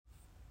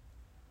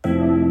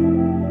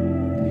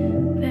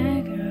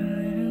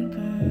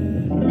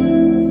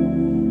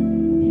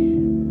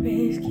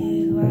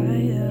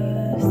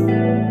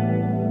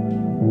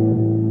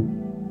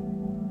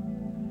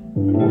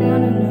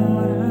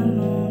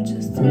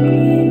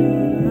queen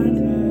on the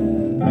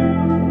throne.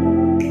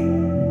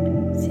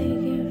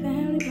 Take your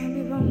family, might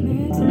be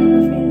romantic, I'm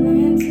a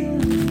freelancer.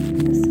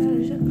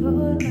 Assata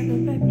Shakur like a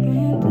Black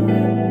Panther.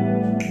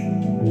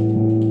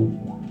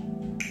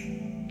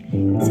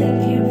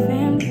 Take your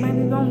family, might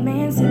be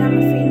romantic, I'm a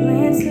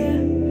freelancer.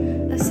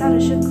 Assata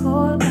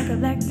Shakur like a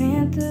Black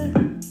Panther.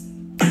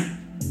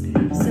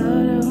 So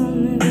the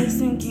homeless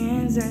in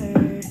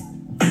Kansas.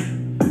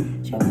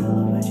 She pull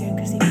over a drink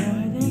 'cause he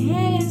more than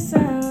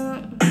handsome.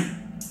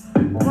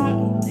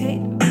 Won't pay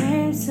the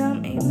ransom,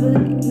 ain't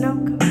boogie, no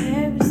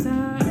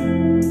comparison.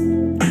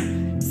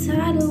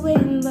 Tired of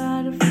waiting by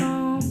the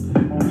phone.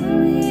 When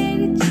we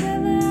hate each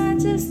other, I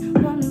just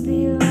wanna be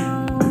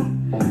alone.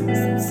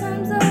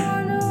 Sometimes I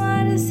wonder why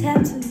this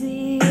had to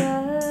be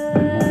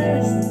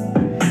us.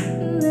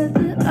 Let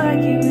the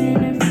argument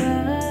and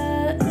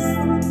fuss.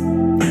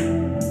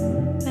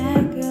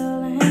 Bad girl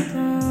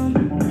anthem,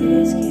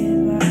 this kid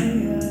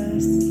like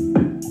us.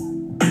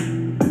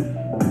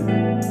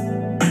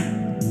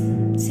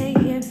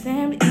 Take your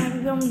family, might be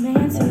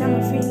romantic, I'm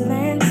a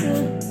freelancer.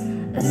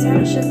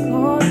 Assata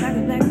Shakur like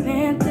a Black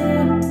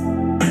Panther.